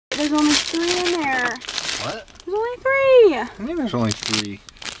there's only 3 in there. What? There's only 3. I think there's only 3.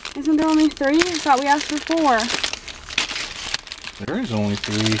 Isn't there only 3? I thought we asked for 4. There is only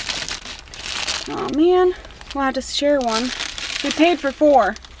 3. Oh man, we'll have to share one. We paid for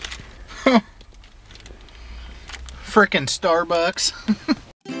 4. Frickin' Starbucks.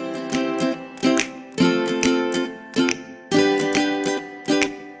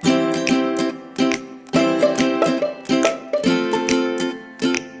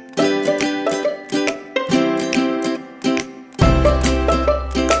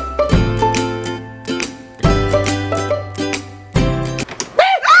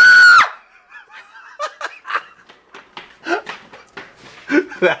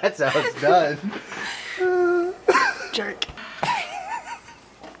 That's how it's done. Jerk.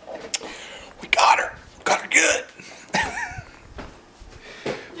 We got her. Got her good.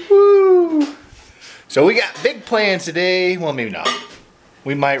 Woo. So we got big plans today. Well, maybe not.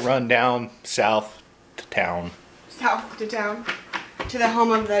 We might run down south to town. South to town. To the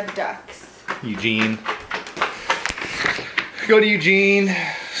home of the ducks. Eugene. Go to Eugene.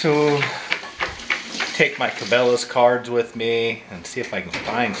 So take my Cabelas cards with me and see if I can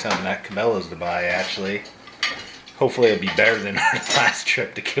find something at Cabelas to buy, actually. Hopefully it'll be better than our last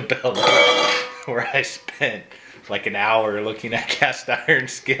trip to Cabelas, where I spent like an hour looking at cast iron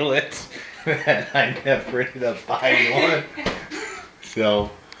skillets and I never ended up buying one.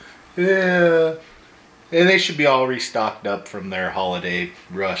 So, yeah. And they should be all restocked up from their holiday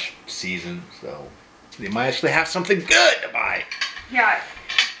rush season, so they might actually have something good to buy. Yeah.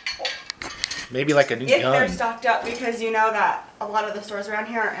 Maybe like a new If gun. they're stocked up, because you know that a lot of the stores around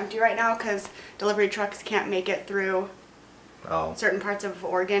here are empty right now because delivery trucks can't make it through certain parts of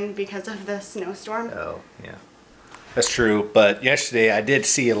Oregon because of the snowstorm. Oh, yeah. That's true, but yesterday I did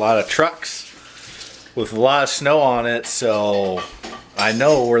see a lot of trucks with a lot of snow on it, so I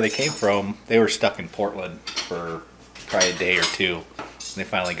know where they came from. They were stuck in Portland for probably a day or 2, and they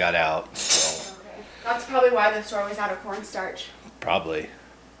finally got out. So. Okay. That's probably why the store was out of cornstarch. Probably.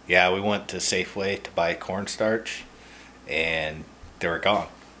 Yeah, we went to Safeway to buy cornstarch, and they were gone.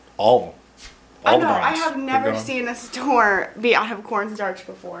 All of them. I know, I have never seen a store be out of cornstarch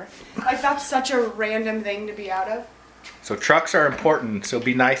before. Like, that's such a random thing to be out of. So trucks are important, so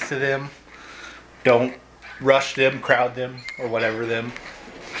be nice to them. Don't rush them, crowd them, or whatever them.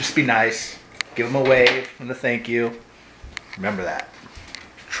 Just be nice. Give them a wave and a thank you. Remember that.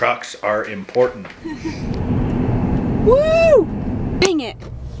 Trucks are important. Woo! Dang it.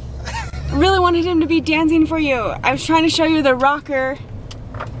 I really wanted him to be dancing for you. I was trying to show you the rocker.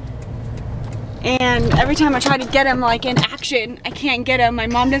 And every time I try to get him like in action, I can't get him. My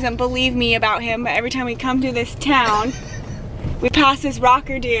mom doesn't believe me about him, but every time we come to this town, we pass this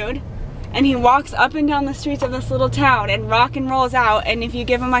rocker dude, and he walks up and down the streets of this little town and rock and rolls out, and if you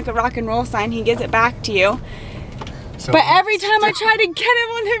give him like a rock and roll sign, he gives it back to you. So but every time I try to get him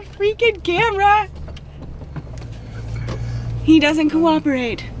on the freaking camera, he doesn't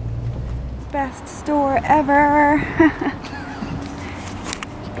cooperate. Best store ever.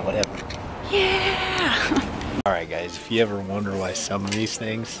 Whatever. Yeah. Alright guys, if you ever wonder why some of these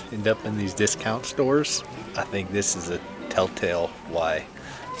things end up in these discount stores, I think this is a telltale why.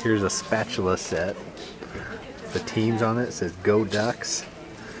 Here's a spatula set. The teams on it says Go Ducks.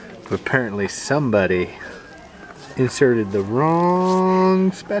 But apparently somebody inserted the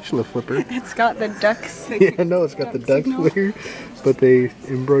wrong spatula flipper. It's got the ducks. Yeah, no, it's got the duck flicker, but they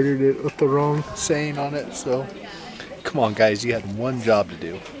embroidered it with the wrong saying on it, so come on guys, you had one job to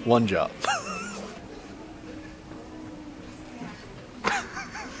do. One job.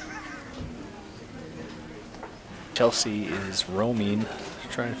 Chelsea is roaming,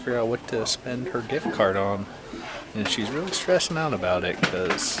 trying to figure out what to spend her gift card on, and she's really stressing out about it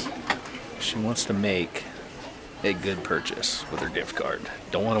because she wants to make a good purchase with her gift card.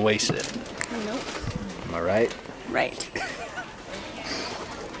 Don't want to waste it. Nope. Am I right? Right.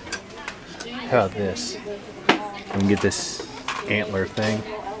 How about this? We can get this antler thing.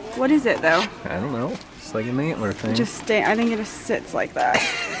 What is it though? I don't know. It's like an antler thing. I think it just sits like that.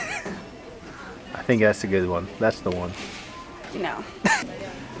 I think that's a good one. That's the one. No.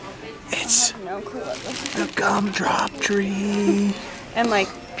 It's no clue what this is. a gumdrop tree. And like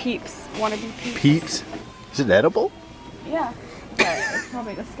Peeps. Wannabe Peeps. Peeps? Is it edible? Yeah. But it's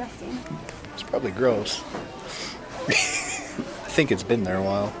probably disgusting. It's probably gross. I think it's been there a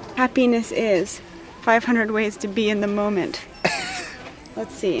while. Happiness is 500 ways to be in the moment.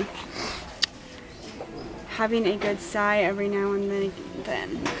 Let's see. Having a good sigh every now and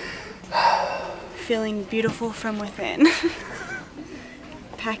then. Feeling beautiful from within.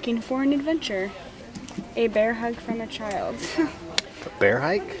 Packing for an adventure. A bear hug from a child. A bear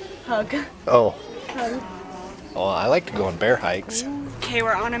hike? Hug. Oh. Hug. Well, I like to go on bear hikes. Okay,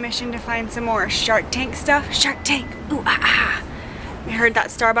 we're on a mission to find some more Shark Tank stuff. Shark Tank. Ooh, ah, ah. We heard that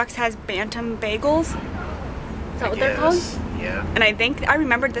Starbucks has Bantam Bagels. Is that what they're called? Yeah. And I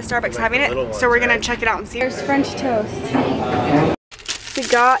remembered the Starbucks Like having the it, little so we're ones, gonna right? check it out and see. There's French toast. We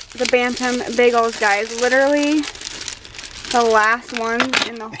got the Bantam Bagels, guys. Literally the last ones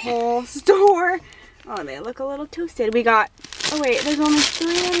in the whole store. Oh, they look a little toasted. We got, oh wait, there's only 3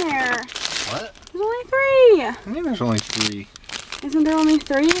 in there. What? There's only 3. I think there's only 3. Isn't there only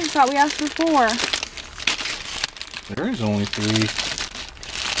 3? I thought we asked for 4. There is only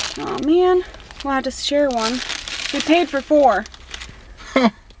 3. Oh man, we'll have to share one. We paid for 4.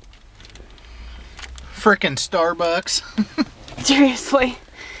 Frickin' Starbucks. Seriously.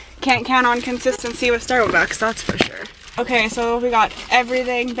 Can't count on consistency with Starbucks, that's for sure. Okay, so we got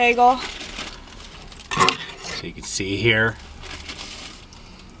everything bagel. So you can see here.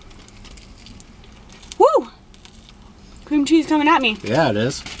 Woo! Cream cheese coming at me. Yeah, it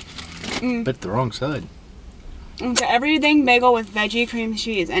is. Bit the wrong side. It's everything bagel with veggie cream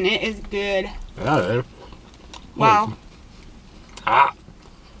cheese, and it is good. Yeah, it is. Wow. Ah.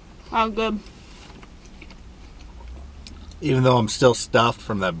 Oh, good. Even though I'm still stuffed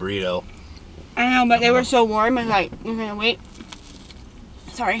from that burrito. I know, but they were so warm. I was like, we're gonna wait.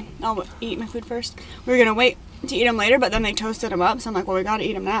 Sorry, I'll eat my food first. We were gonna wait to eat them later, but then they toasted them up, so I'm like, well, we gotta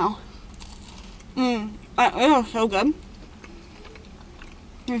eat them now. It was so good.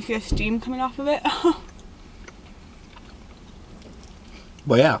 You can see the steam coming off of it.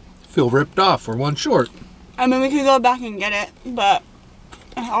 Well, yeah, feel ripped off. We're one short. I mean, we could go back and get it, but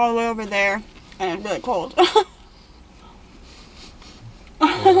it's all the way over there, and it's really cold.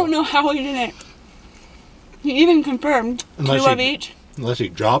 I don't know how he didn't. He even confirmed 2 of each. Unless he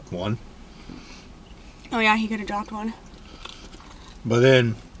dropped one. Oh yeah, he could have dropped one. But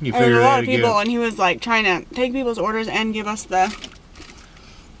then you There figure was a lot out of people, and he was like trying to take people's orders and give us the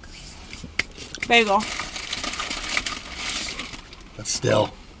bagel. But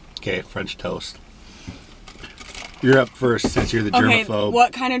still, okay, French toast. You're up first since you're the germaphobe. Okay,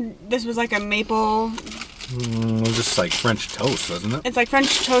 what kind of? This was like a maple. It was just like French toast, wasn't it? It's like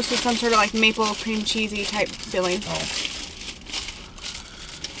French toast with some sort of like maple cream cheesy type filling. Oh.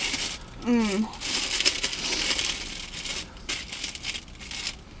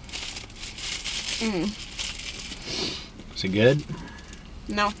 Is it good?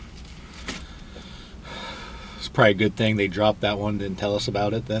 No. It's probably a good thing they dropped that one, didn't tell us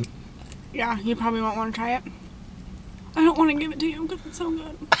about it then. Yeah, you probably won't want to try it. I don't want to give it to you because it's so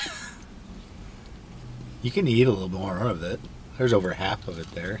good. You can eat a little more of it. There's over half of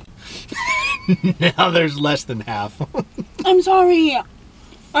it there. Now there's less than half. I'm sorry.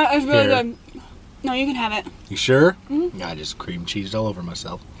 It's really Here. good. No, you can have it. You sure? Mm-hmm. Yeah, I just cream cheesed all over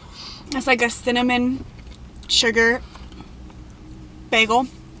myself. It's like a cinnamon sugar bagel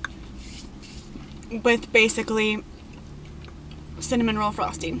with basically cinnamon roll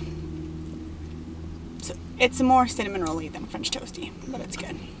frosting. So it's more cinnamon rolly than French toasty, but it's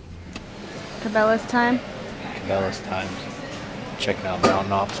good. Cabelas time. Cabelas time. Checking out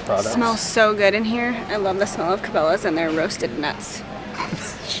Mountain Ops products. Smells so good in here. I love the smell of Cabelas and their roasted nuts.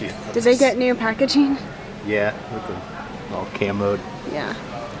 Did they get new packaging? Yeah, with the all camoed. Yeah.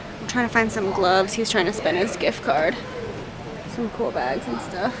 I'm trying to find some gloves. He's trying to spend his gift card. Some cool bags and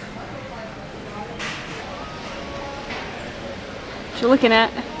stuff. What you looking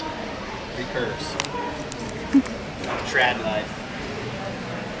at? Recurves. Trad life.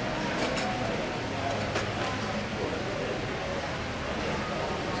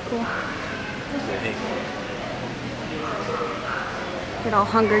 Cool. Get all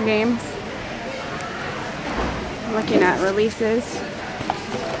Hunger Games. I'm looking at releases.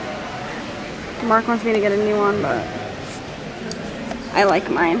 Mark wants me to get a new one, but I like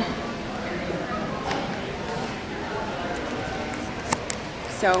mine.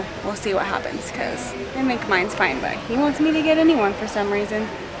 So we'll see what happens, because I think mine's fine, but he wants me to get a new one for some reason.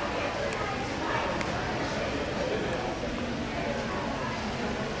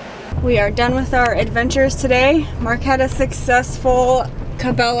 We are done with our adventures today. Mark had a successful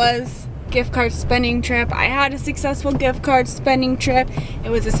Cabelas gift card spending trip. I had a successful gift card spending trip. It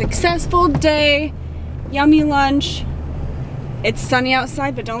was a successful day. Yummy lunch. It's sunny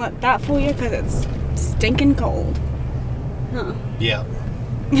outside, but don't let that fool you because it's stinking cold. Huh. Yeah.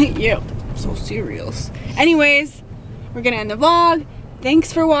 Yep. So serious. Anyways, we're gonna end the vlog.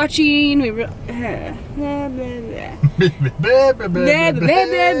 Thanks for watching. Anyways,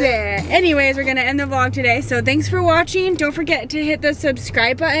 we're gonna end the vlog today. So thanks for watching. Don't forget to hit the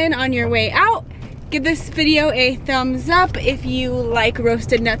subscribe button on your way out. Give this video a thumbs up if you like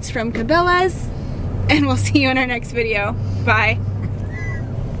roasted nuts from Cabelas. And we'll see you in our next video. Bye.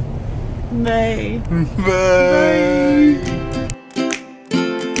 Bye. Bye. Bye.